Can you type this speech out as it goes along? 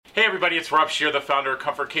Hey everybody, it's Rob Shear, the founder of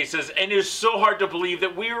Comfort Cases, and it is so hard to believe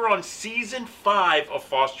that we are on season 5 of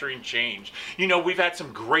Fostering Change. You know, we've had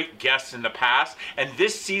some great guests in the past, and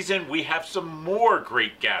this season we have some more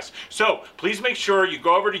great guests. So please make sure you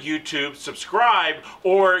go over to YouTube, subscribe,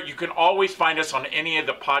 or you can always find us on any of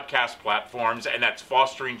the podcast platforms, and that's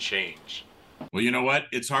Fostering Change. Well, you know what?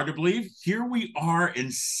 It's hard to believe. Here we are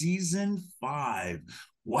in season 5.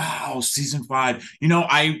 Wow, season 5.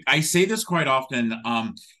 I say this quite often.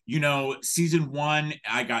 Season 1,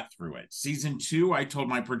 I got through it. Season 2, I told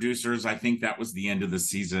my producers I think that was the end of the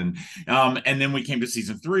season. And then we came to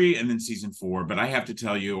season 3 and then season 4. But I have to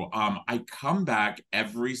tell you, I come back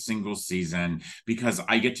every single season because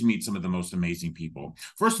I get to meet some of the most amazing people.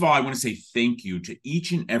 First of all, I want to say thank you to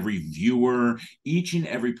each and every viewer, each and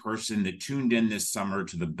every person that tuned in this summer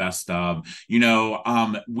to the best of.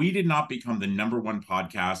 We did not become the #1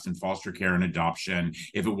 podcast in foster care and adoption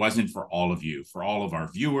if it wasn't for all of you, for all of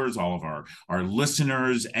our viewers, all of our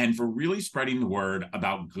listeners, and for really spreading the word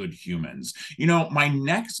about good humans. My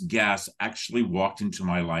next guest actually walked into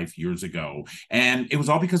my life years ago, and it was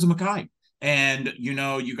all because of Mackay. And,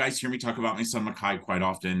 you guys hear me talk about my son, Mackay, quite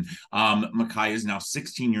often. Mackay is now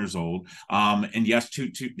 16 years old. And yes, to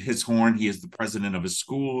his horn, he is the president of his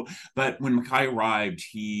school. But when Mackay arrived,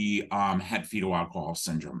 he had fetal alcohol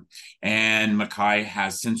syndrome. And Mackay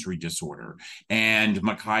has sensory disorder. And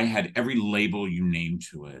Mackay had every label you name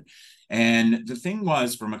to it. And the thing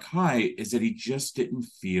was for Mackay is that he just didn't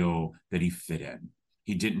feel that he fit in.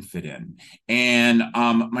 He didn't fit in. And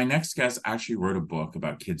my next guest actually wrote a book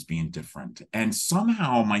about kids being different. And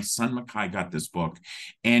somehow my son Mackay got this book,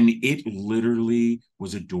 and it literally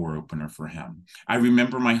was a door opener for him. I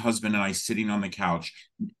remember my husband and I sitting on the couch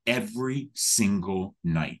every single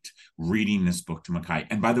night reading this book to Mackay.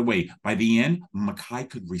 And by the way, by the end, Mackay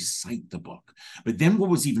could recite the book. But then what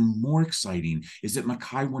was even more exciting is that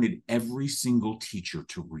Mackay wanted every single teacher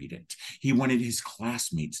to read it. He wanted his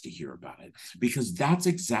classmates to hear about it because that's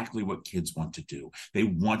exactly what kids want to do. They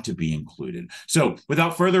want to be included. So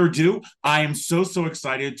without further ado, I am so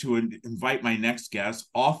excited to invite my next guest,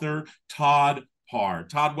 author Todd Parr.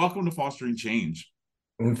 Todd, welcome to Fostering Change.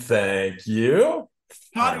 Thank you.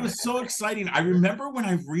 Todd, it was so exciting. I remember when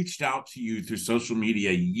I reached out to you through social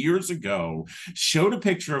media years ago, showed a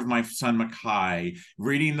picture of my son Mackay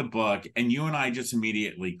reading the book, and you and I just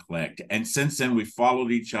immediately clicked. And since then, we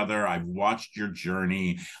followed each other. I've watched your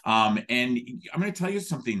journey. And I'm going to tell you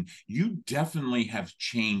something. You definitely have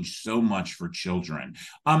changed so much for children.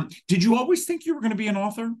 Did you always think you were going to be an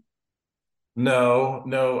author?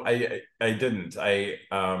 No, I didn't.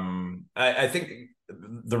 I think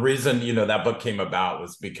the reason that book came about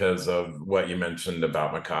was because of what you mentioned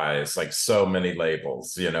about Mackay. It's like so many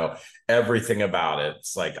labels, everything about it.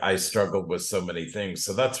 It's like I struggled with so many things.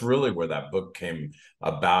 So that's really where that book came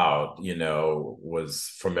about,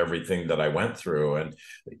 was from everything that I went through. And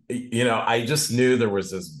I just knew there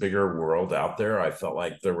was this bigger world out there. I felt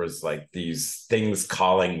like there was like these things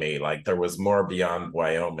calling me, like there was more beyond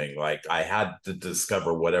Wyoming. Like I had to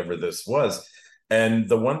discover whatever this was. And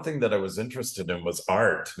the one thing that I was interested in was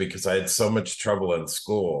art because I had so much trouble in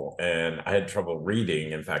school and I had trouble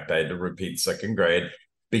reading. In fact, I had to repeat second grade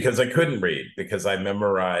because I couldn't read because I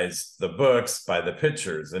memorized the books by the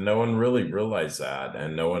pictures, and no one really realized that.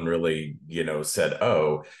 And no one really, said,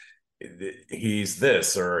 oh, he's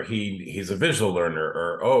this, or he's a visual learner,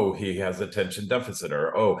 or oh, he has attention deficit,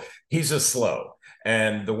 or oh, he's just slow.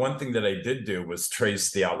 And the one thing that I did do was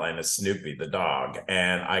trace the outline of Snoopy the dog,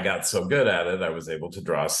 and I got so good at it I was able to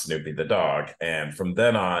draw Snoopy the dog. And from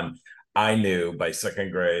then on, I knew by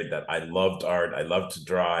second grade that I loved art, I loved to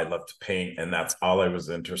draw, I loved to paint, and that's all I was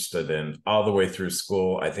interested in all the way through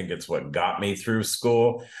school. I think it's what got me through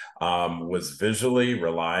school, was visually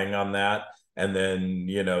relying on that. And then,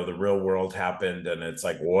 the real world happened, and it's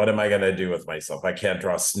like, what am I going to do with myself? I can't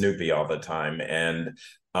draw Snoopy all the time. And,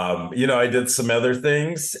 I did some other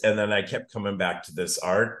things, and then I kept coming back to this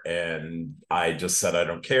art, and I just said, I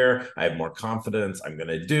don't care. I have more confidence. I'm going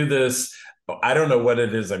to do this. I don't know what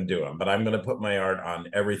it is I'm doing, but I'm going to put my art on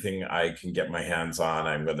everything I can get my hands on.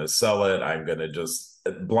 I'm going to sell it. I'm going to just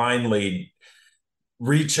blindly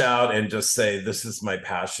reach out and just say, this is my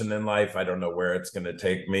passion in life. I don't know where it's going to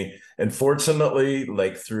take me. And fortunately,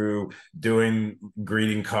 like through doing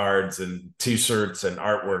greeting cards and t-shirts and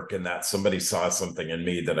artwork and that, somebody saw something in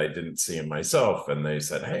me that I didn't see in myself. And they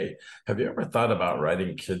said, hey, have you ever thought about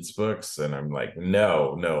writing kids books? And I'm like,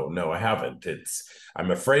 no, I haven't. I'm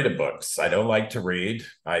afraid of books. I don't like to read.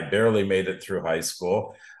 I barely made it through high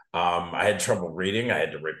school. I had trouble reading. I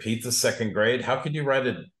had to repeat the second grade. How could you write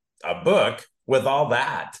a book with all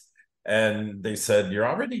that? And they said, you're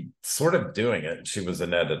already sort of doing it. She was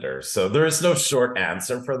an editor. So there is no short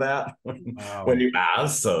answer for that when Wow. you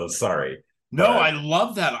ask. So sorry. No, I But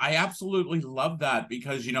love that. I absolutely love that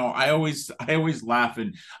because I always laugh,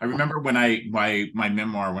 and I remember when my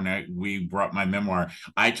memoir, when I we brought my memoir,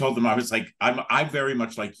 I told them, I was like, I'm very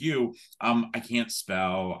much like you. I can't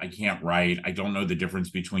spell, I can't write, I don't know the difference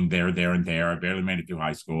between there and there. I barely made it through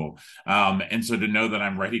high school. And so to know that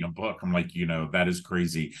I'm writing a book, I'm like, that is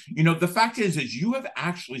crazy. The fact is you have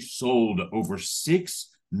actually sold over 6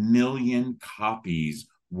 million copies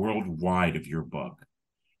worldwide of your book.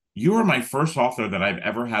 You are my first author that I've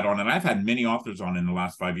ever had on, and I've had many authors on in the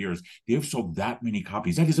last 5 years. They have sold that many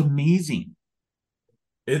copies. That is amazing.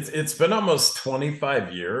 it's been almost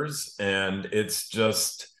 25 years, and it's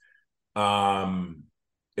just um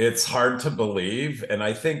it's hard to believe. And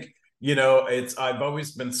I think, it's I've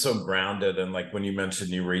always been so grounded. And like when you mentioned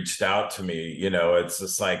you reached out to me, it's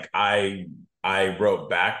just like I wrote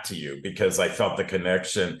back to you because I felt the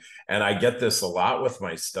connection. And I get this a lot with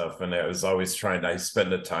my stuff. And I was always I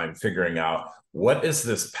spend the time figuring out what is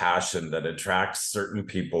this passion that attracts certain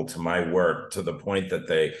people to my work to the point that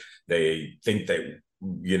they think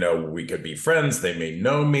we could be friends. They may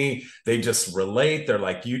know me. They just relate. They're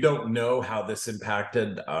like, you don't know how this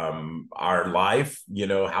impacted our life,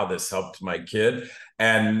 how this helped my kid.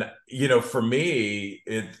 And, for me,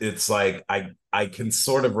 it's like I can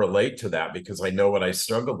sort of relate to that because I know what I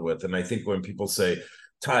struggled with. And I think when people say,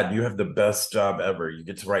 Todd, you have the best job ever. You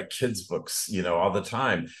get to write kids' books, all the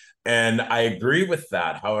time. And I agree with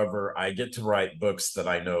that. However, I get to write books that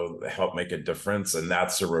I know help make a difference. And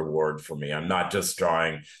that's a reward for me. I'm not just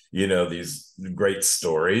drawing, these great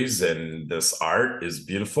stories, and this art is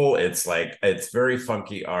beautiful. It's like, it's very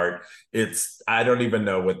funky art. I don't even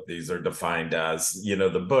know what these are defined as,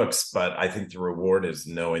 the books, but I think the reward is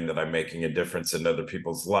knowing that I'm making a difference in other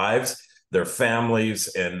people's lives, their families,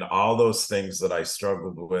 and all those things that I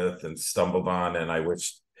struggled with and stumbled on. And I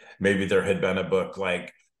wish maybe there had been a book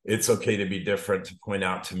like It's Okay to Be Different to point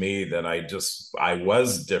out to me that I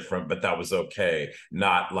was different, but that was okay.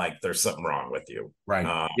 Not like there's something wrong with you.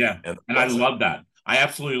 Right. Yeah. And And I wasn't. love that. I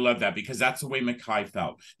absolutely love that because that's the way Mackay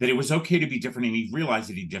felt, that it was okay to be different, and he realized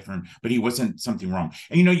that he's different, but he wasn't something wrong.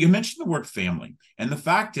 And you mentioned the word family. And the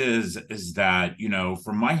fact is that,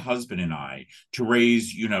 for my husband and I to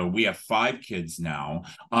raise, we have 5 kids now,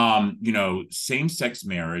 same-sex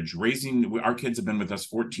marriage, raising our kids have been with us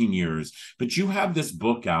 14 years, but you have this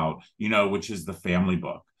book out, which is the family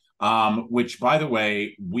book. Which, by the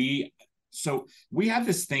way, we have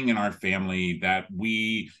this thing in our family that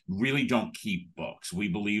we really don't keep books. We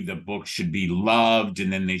believe that books should be loved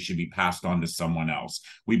and then they should be passed on to someone else.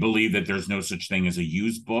 We believe that there's no such thing as a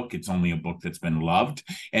used book. It's only a book that's been loved.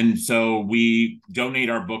 And so we donate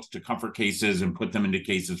our books to comfort cases and put them into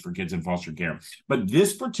cases for kids in foster care. But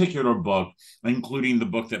this particular book, including the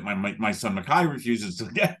book that my son Mackay refuses to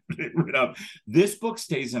get rid of, this book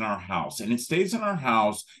stays in our house. And it stays in our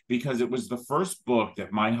house because it was the first book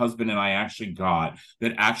that my husband and I actually got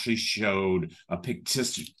that actually showed a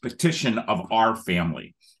petition of our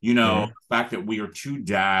family. Mhm. The fact that we are 2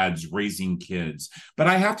 dads raising kids. But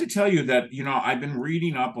I have to tell you that, I've been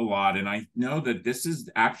reading up a lot, and I know that this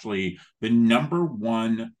is actually the number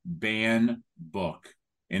 1 banned book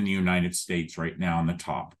in the United States right now in the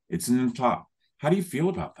top. It's in the top. How do you feel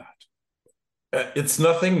about that? It's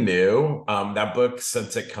nothing new. That book,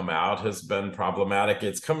 since it come out, has been problematic.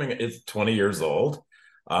 It's 20 years old.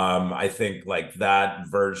 I think like that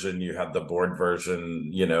version, you have the board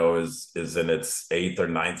version, is in its 8th or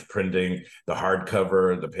ninth printing. The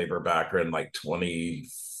hardcover, the paperback are in like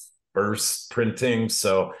 21st printing.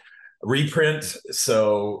 So reprint.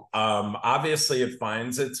 So obviously it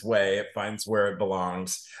finds its way, it finds where it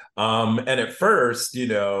belongs. And at first,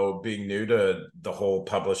 being new to the whole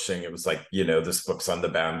publishing, it was like, this book's on the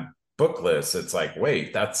banned book list. It's like,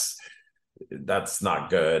 wait, that's not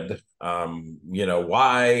good.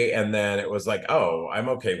 Why? And then it was like, oh, I'm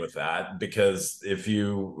okay with that, because if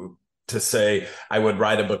you to say I would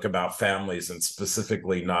write a book about families and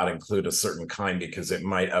specifically not include a certain kind because it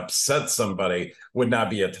might upset somebody would not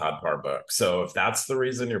be a Todd Parr book. So if that's the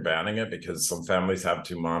reason you're banning it, because some families have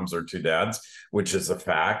 2 moms or 2 dads, which is a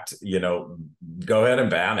fact, go ahead and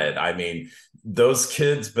ban it. I mean, those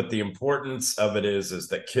kids, but the importance of it is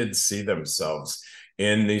that kids see themselves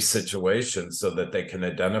in these situations so that they can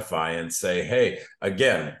identify and say, hey,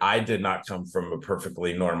 again, I did not come from a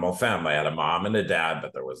perfectly normal family. I had a mom and a dad,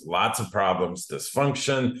 but there was lots of problems,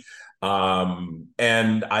 dysfunction.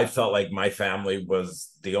 And I felt like my family was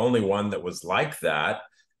the only one that was like that.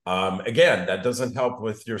 Again, that doesn't help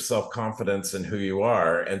with your self-confidence and who you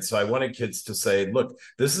are. And so I wanted kids to say, look,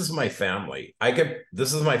 this is my family.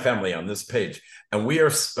 This is my family on this page, and we are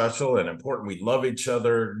special and important. We love each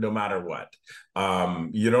other no matter what.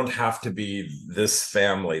 You don't have to be this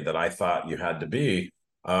family that I thought you had to be,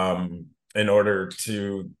 in order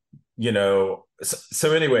to,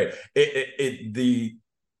 so anyway, the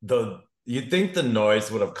you'd think the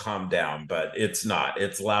noise would have calmed down, but it's not.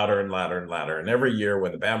 It's louder and louder and louder. And every year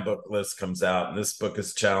when the banned book list comes out and this book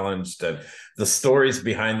is challenged, and the stories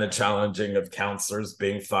behind the challenging of counselors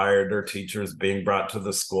being fired or teachers being brought to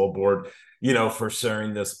the school board, for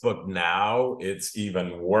sharing this book now, it's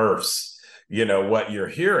even worse, what you're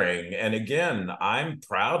hearing. And again, I'm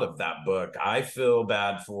proud of that book. I feel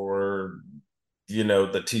bad for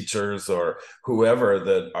the teachers or whoever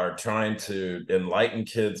that are trying to enlighten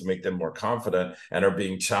kids, make them more confident, and are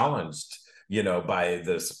being challenged, by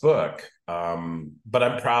this book. But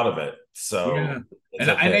I'm proud of it. Yeah. So it's And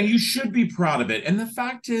okay. you should be proud of it. And the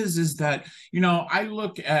fact is that, I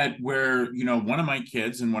look at where, one of my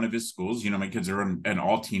kids in one of his schools, my kids are and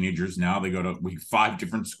all teenagers now. They go to 5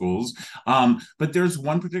 different schools. But there's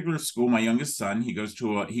one particular school, my youngest son, he goes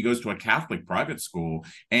to a Catholic private school,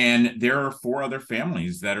 and there are 4 other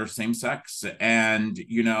families that are same sex. And,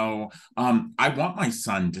 I want my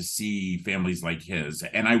son to see families like his,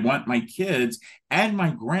 and I want my kids and my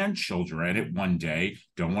grandchildren at one day.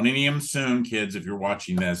 Don't want any of them soon, kids, if you're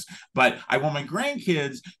watching this, but I want my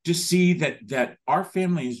grandkids to see that our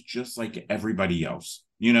family is just like everybody else.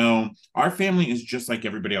 Our family is just like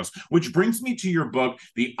everybody else, which brings me to your book,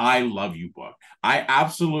 the I Love You book.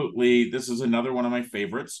 This is another one of my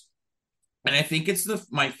favorites. And I think it's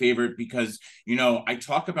my favorite because, I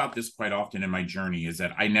talk about this quite often in my journey, is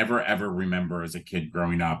that I never ever remember as a kid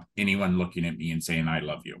growing up anyone looking at me and saying, I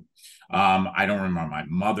love you. I don't remember my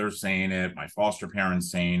mother saying it, my foster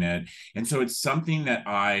parents saying it. And so it's something that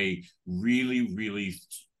I really, really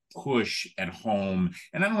push at home.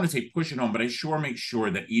 And I don't want to say push at home, but I sure make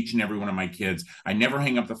sure that each and every one of my kids, I never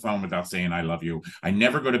hang up the phone without saying I love you. I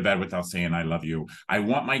never go to bed without saying I love you. I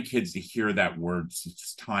want my kids to hear that word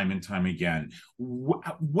time and time again.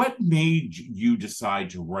 What made you decide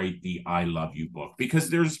to write the I Love You book? Because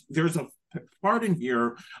there's a part in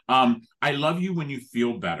here. I love you when you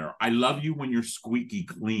feel better. I love you when you're squeaky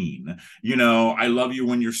clean. I love you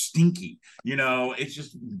when you're stinky. It's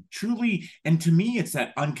just truly, and to me, it's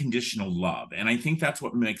that unconditional love. And I think that's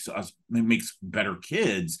what makes better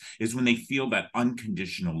kids, is when they feel that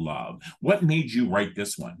unconditional love. What made you write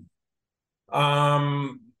this one?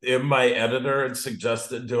 If my editor had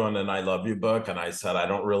suggested doing an I Love You book, and I said I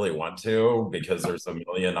don't really want to because there's a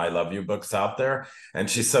million I Love You books out there, and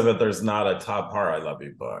she said that there's not a Todd Parr I Love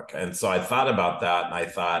You book, and so I thought about that, and I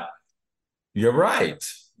thought, you're right.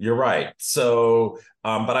 You're right. So,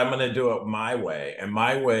 but I'm going to do it my way. And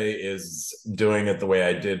my way is doing it the way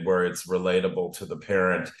I did, where it's relatable to the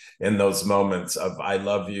parent in those moments of, I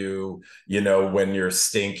love you, when you're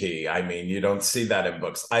stinky. I mean, you don't see that in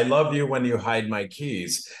books. I love you when you hide my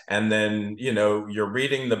keys. And then, you're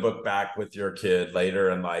reading the book back with your kid later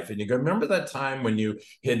in life. And you go, remember that time when you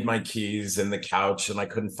hid my keys in the couch and I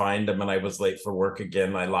couldn't find them and I was late for work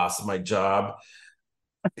again. I lost my job.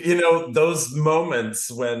 Those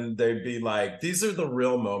moments when they'd be like, these are the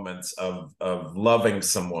real moments of loving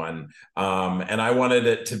someone. And I wanted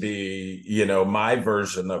it to be, my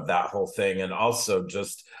version of that whole thing, and also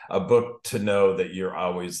just a book to know that you're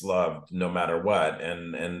always loved no matter what.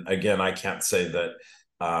 And again, I can't say that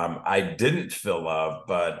I didn't feel love,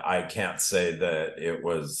 but I can't say that it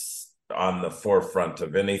was on the forefront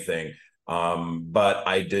of anything. But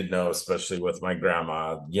I did know, especially with my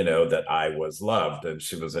grandma, that I was loved, and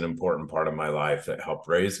she was an important part of my life that helped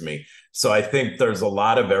raise me. So I think there's a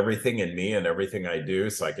lot of everything in me and everything I do.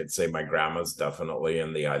 So I could say my grandma's definitely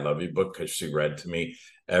in the I Love You book, because she read to me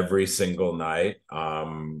every single night.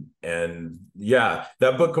 And yeah,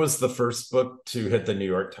 that book was the first book to hit the New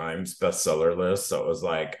York Times bestseller list. So it was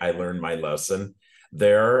like, I learned my lesson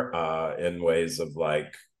there, in ways of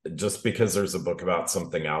like, just because there's a book about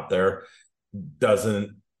something out there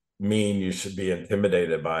doesn't mean you should be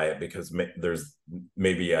intimidated by it, because there's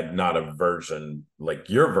maybe not a version like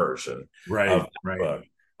your version Right, of the right. book.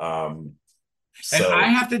 And I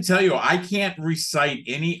So have to tell you, I can't recite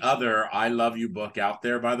any other I Love You book out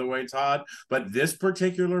there, by the way, Todd. But this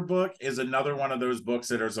particular book is another one of those books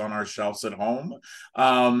that is on our shelves at home.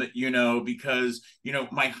 Because,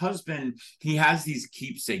 my husband, he has these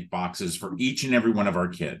keepsake boxes for each and every one of our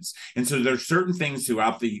kids. And so there's certain things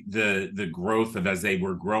throughout the growth of as they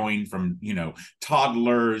were growing from,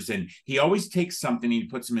 toddlers. And he always takes something, he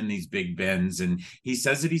puts them in these big bins, and he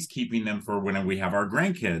says that he's keeping them for when we have our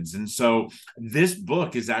grandkids. And so this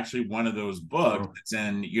book is actually one of those books that's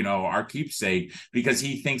in, our keepsake, because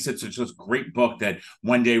he thinks it's just a great book that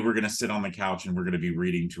one day we're going to sit on the couch and we're going to be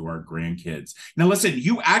reading to our grandkids. Now, listen,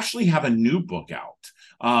 you actually have a new book out,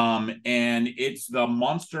 and it's the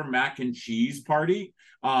Monster Mac and Cheese Party.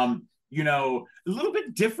 A little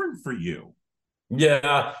bit different for you.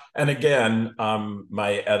 yeah, and again,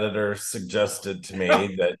 my editor suggested to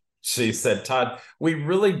me that she said, Todd, we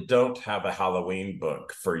really don't have a Halloween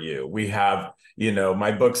book for you. We have,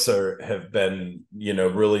 my books have been,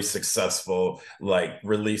 really successful, like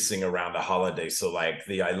releasing around a holiday. So like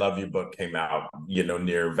the I Love You book came out,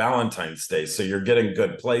 near Valentine's Day. So you're getting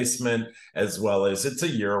good placement, as well as it's a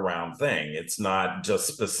year-round thing. It's not just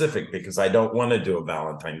specific, because I don't want to do a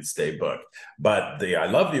Valentine's Day book, but the I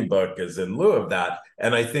Love You book is in lieu of that.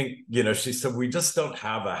 And I think, she said, we just don't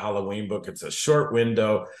have a Halloween book. It's a short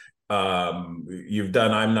window. You've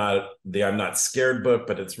done I'm Not Scared book,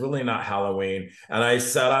 but it's really not Halloween. And I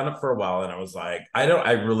sat on it for a while, and I was like,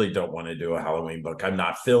 I really don't want to do a Halloween book. I'm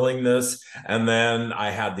not feeling this. And then I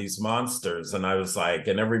had these monsters, and I was like,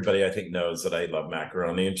 and everybody I think knows that I love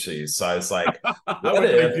macaroni and cheese. So I was like, what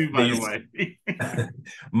if do, by the way?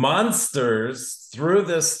 monsters threw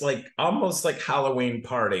this like almost like Halloween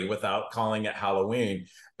party without calling it Halloween,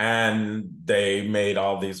 and they made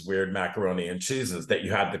all these weird macaroni and cheeses that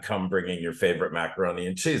you had to come bringing your favorite macaroni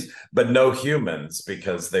and cheese, but no humans,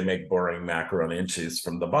 because they make boring macaroni and cheese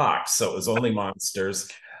from the box. So it was only monsters.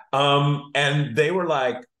 And they were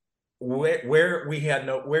like, where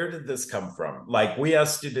did this come from? Like, we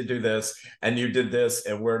asked you to do this and you did this,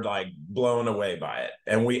 and we're like blown away by it,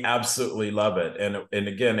 and we absolutely love it. And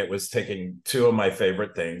again, it was taking two of my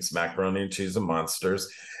favorite things, macaroni and cheese and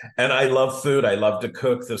monsters. And I love food, I love to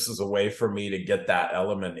cook. This is a way for me to get that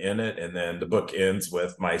element in it. And then the book ends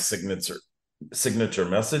with my signature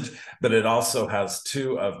message, but it also has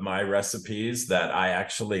two of my recipes that I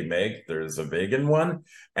actually make. There's a vegan one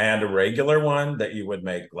and a regular one that you would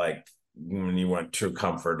make like when you want true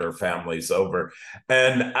comfort or families over.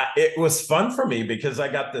 And it was fun for me, because I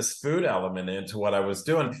got this food element into what I was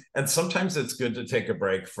doing. And sometimes it's good to take a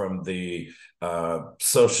break from the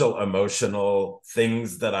social emotional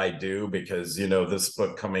things that I do, because this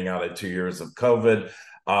book coming out of 2 years of COVID,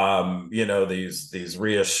 these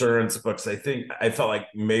reassurance books, I felt like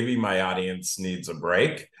maybe my audience needs a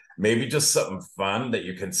break, maybe just something fun that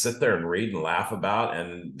you can sit there and read and laugh about.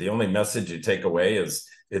 And the only message you take away is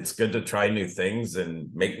it's good to try new things and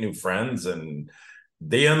make new friends. And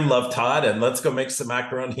the end, love, Todd, and let's go make some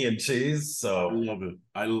macaroni and cheese. So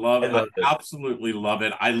I love it. I absolutely love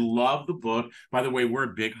it. I love the book. By the way, we're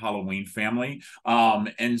a big Halloween family.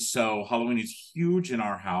 And so Halloween is huge in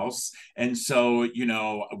our house. And so,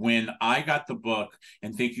 when I got the book,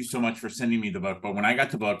 and thank you so much for sending me the book, but when I got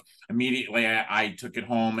the book, immediately I took it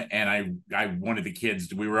home, and I wanted the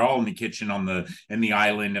kids, we were all in the kitchen in the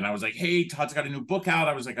island, and I was like, hey, Todd's got a new book out.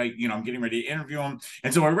 I was like, I'm getting ready to interview him.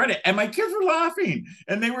 And so I read it, and my kids were laughing,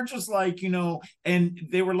 and they were just like, and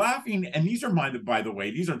they were laughing. And these are mine, by the way,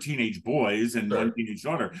 these are teenage boys and one teenage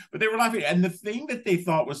daughter, but they were laughing. And the thing that they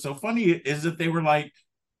thought was so funny is that they were like,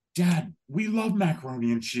 Dad, we love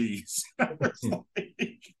macaroni and cheese. How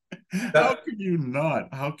can you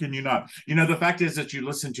not? How can you not? The fact is that you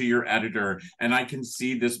listen to your editor, and I can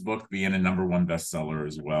see this book being a #1 bestseller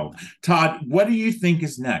as well. Todd, what do you think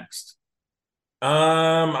is next?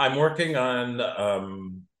 I'm working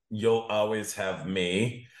on You'll Always Have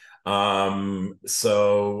Me.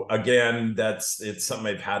 So again, it's something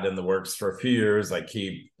I've had in the works for a few years. I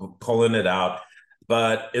keep pulling it out,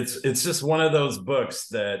 but it's just one of those books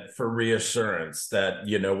that for reassurance, that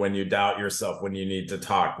when you doubt yourself, when you need to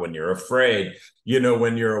talk, when you're afraid,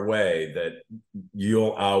 when you're away, that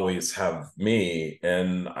you'll always have me.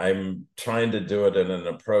 And I'm trying to do it in an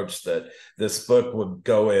approach that this book would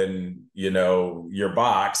go in your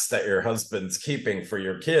box that your husband's keeping for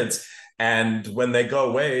your kids. And when they go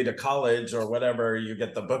away to college or whatever, you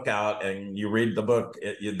get the book out and you read the book,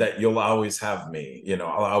 that you'll always have me.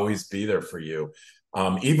 I'll always be there for you.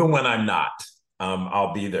 Even when I'm not,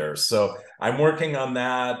 I'll be there. So I'm working on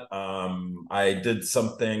that. I did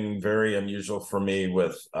something very unusual for me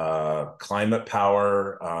with Climate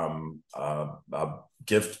Power,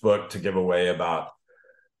 gift book to give away about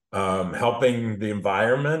helping the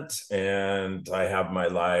environment. And I have my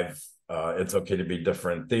live It's Okay to Be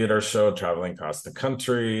Different theater show traveling across the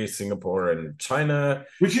country, Singapore and China.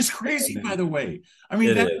 Which is crazy, by the way. I mean,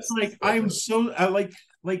 It that's is. like, I'm so,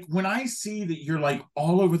 like when I see that you're like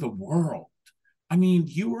all over the world, I mean,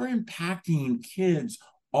 you are impacting kids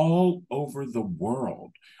all over the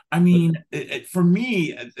world. I mean, for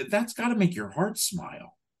me, that's got to make your heart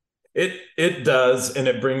smile. It does, and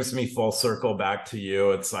it brings me full circle back to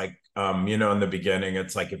you. It's like, in the beginning,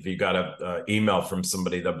 it's like if you got a email from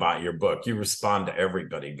somebody that bought your book, you respond to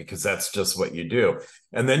everybody because that's just what you do.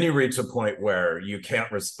 And then you reach a point where you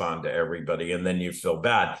can't respond to everybody, and then you feel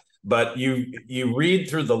bad. But you read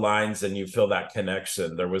through the lines and you feel that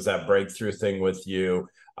connection. There was that breakthrough thing with you,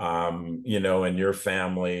 and your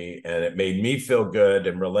family, and it made me feel good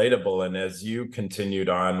and relatable. And as you continued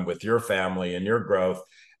on with your family and your growth,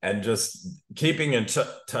 and just keeping in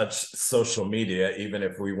touch social media, even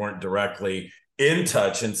if we weren't directly in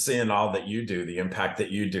touch, and seeing all that you do, the impact that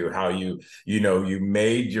you do, how you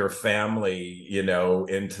made your family,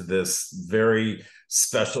 into this very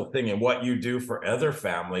special thing, and what you do for other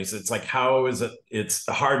families. It's like, how is it? It's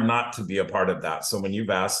hard not to be a part of that. So when you've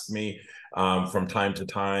asked me from time to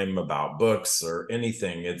time about books or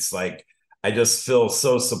anything, it's like, I just feel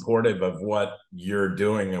so supportive of what you're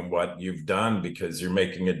doing and what you've done, because you're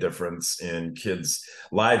making a difference in kids'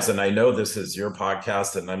 lives. And I know this is your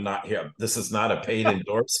podcast, and I'm not here. This is not a paid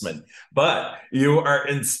endorsement, but you are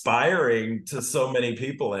inspiring to so many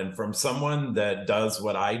people. And from someone that does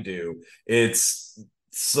what I do, it's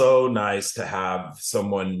so nice to have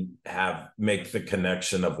someone make the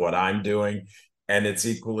connection of what I'm doing. And it's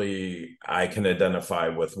equally, I can identify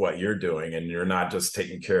with what you're doing, and you're not just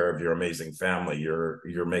taking care of your amazing family. You're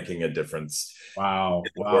making a difference Wow.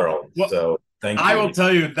 in the Wow. world. Well, So thank I you. will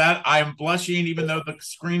tell you that I'm blushing, even though the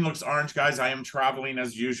screen looks orange, guys. I am traveling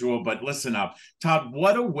as usual, but listen up. Todd,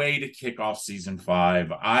 what a way to kick off season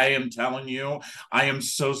 5. I am telling you, I am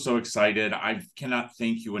so, so excited. I cannot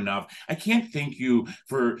thank you enough. I can't thank you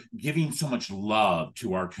for giving so much love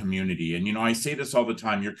to our community. And, I say this all the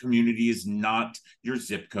time. Your community is not your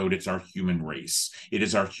zip code. It's our human race. It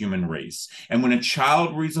is our human race. And when a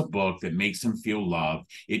child reads a book that makes them feel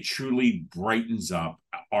loved, it truly brightens up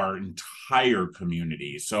our entire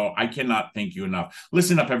community. So I cannot thank you enough.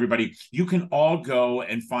 Listen up, everybody. You can all go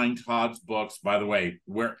and find Todd's books. By the way,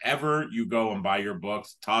 wherever you go and buy your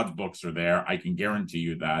books, Todd's books are there. I can guarantee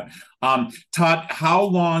you that. Todd, how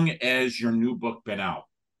long has your new book been out?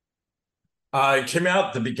 It came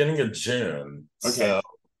out the beginning of June. Okay. So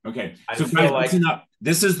Okay. I So feel guys, like listen up.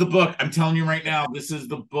 This is the book. I'm telling you right now, this is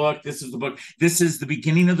the book. This is the book. This is the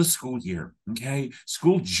beginning of the school year. Okay.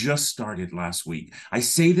 School just started last week. I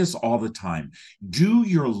say this all the time. Do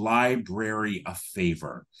your library a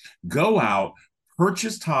favor. Go out,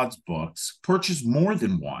 purchase Todd's books, purchase more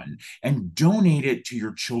than one, and donate it to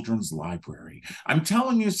your children's library. I'm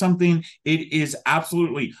telling you something, it is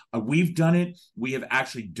absolutely, we've done it. We have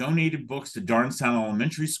actually donated books to Darnestown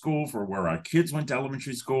Elementary School for where our kids went to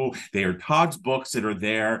elementary school. They are Todd's books that are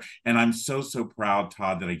there. And I'm so, so proud,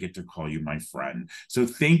 Todd, that I get to call you my friend. So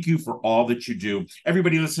thank you for all that you do.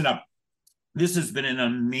 Everybody listen up. This has been an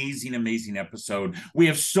amazing, amazing episode. We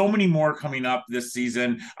have so many more coming up this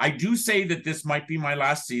season. I do say that this might be my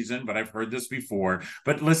last season, but I've heard this before.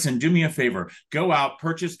 But listen, do me a favor. Go out,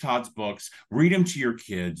 purchase Todd's books, read them to your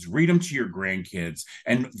kids, read them to your grandkids.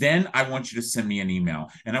 And then I want you to send me an email.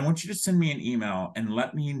 And I want you to send me an email and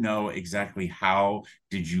let me know exactly how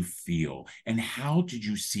did you feel and how did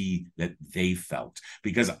you see that they felt?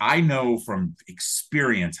 Because I know from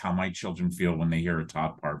experience how my children feel when they hear a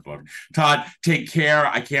Todd Parr book. Todd, take care.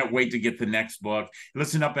 I can't wait to get the next book.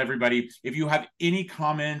 Listen up, everybody. If you have any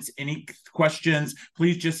comments, any questions,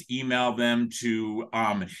 please just email them to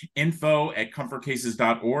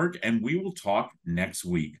info@comfortcases.org, and we will talk next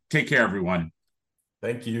week. Take care, everyone.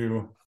 thank you.